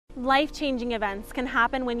Life-changing events can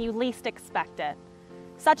happen when you least expect it.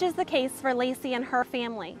 Such is the case for Lacey and her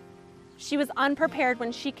family. She was unprepared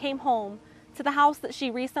when she came home to the house that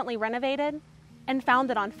she recently renovated and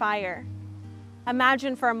found it on fire.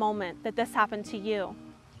 Imagine for a moment that this happened to you.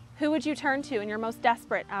 Who would you turn to in your most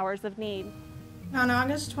desperate hours of need? On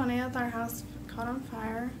August 20th, our house caught on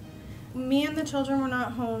fire. Me and the children were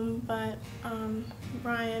not home, but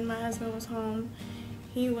Brian, my husband, was home.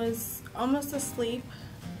 He was almost asleep,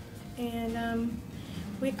 and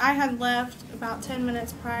I had left about 10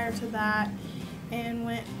 minutes prior to that and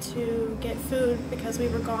went to get food because we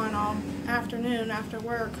were gone all afternoon. After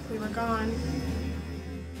work, we were gone.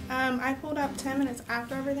 I pulled up 10 minutes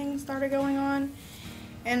after everything started going on,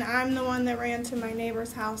 and I'm the one that ran to my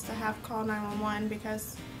neighbor's house to have call 911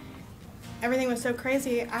 because everything was so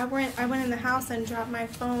crazy. I went in the house and dropped my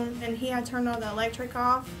phone, and he had turned all the electric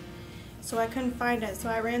off, so I couldn't find it. So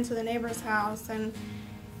I ran to the neighbor's house, and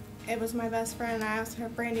it was my best friend. I asked her,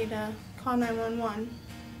 Brandy, to call 911.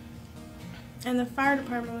 And the fire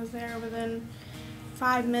department was there within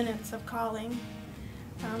 5 minutes of calling.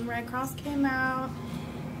 Red Cross came out,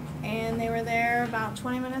 and they were there about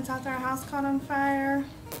 20 minutes after our house caught on fire,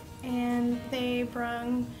 and they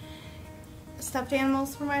brung stuffed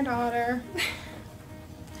animals for my daughter.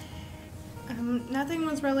 Nothing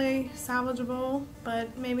was really salvageable,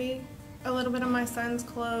 but maybe a little bit of my son's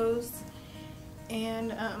clothes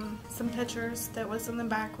and some pictures that was in the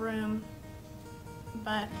back room.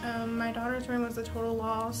 But my daughter's room was a total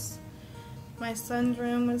loss. My son's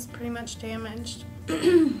room was pretty much damaged.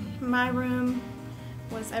 My room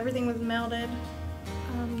was, everything was melted.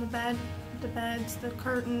 The beds, the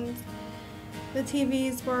curtains, the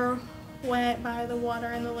TVs were wet by the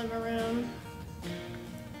water in the living room.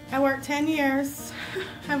 I worked 10 years.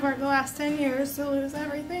 I've worked the last 10 years to lose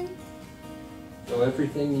everything. So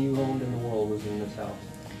everything you owned in the world was in this house.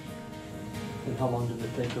 And how long did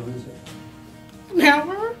it take to lose it? An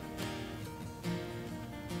hour?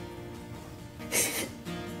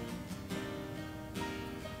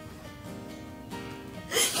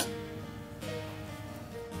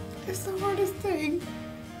 It's the hardest thing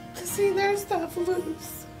to see their stuff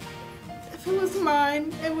loose. If it was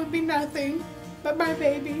mine, it would be nothing but my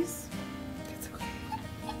babies. It's okay.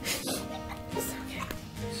 It's okay.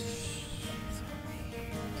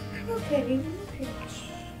 I'm okay. I'm okay.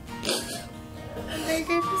 They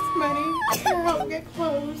gave us money to help get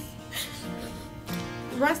clothes.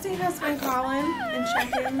 Rusty has been calling and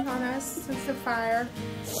checking on us since the fire.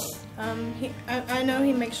 I know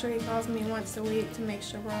he makes sure he calls me once a week to make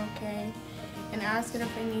sure we're okay and asking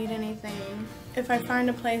if they need anything. If I find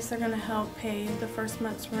a place, they're going to help pay the first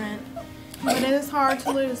month's rent. But it is hard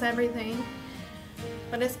to lose everything.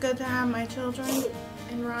 But it's good to have my children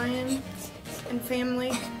and Ryan and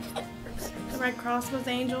family. The Red Cross was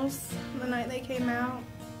angels the night they came out.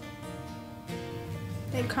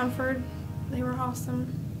 They comforted. They were awesome.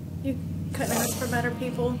 You couldn't ask for better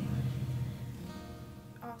people.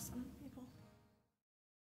 Awesome.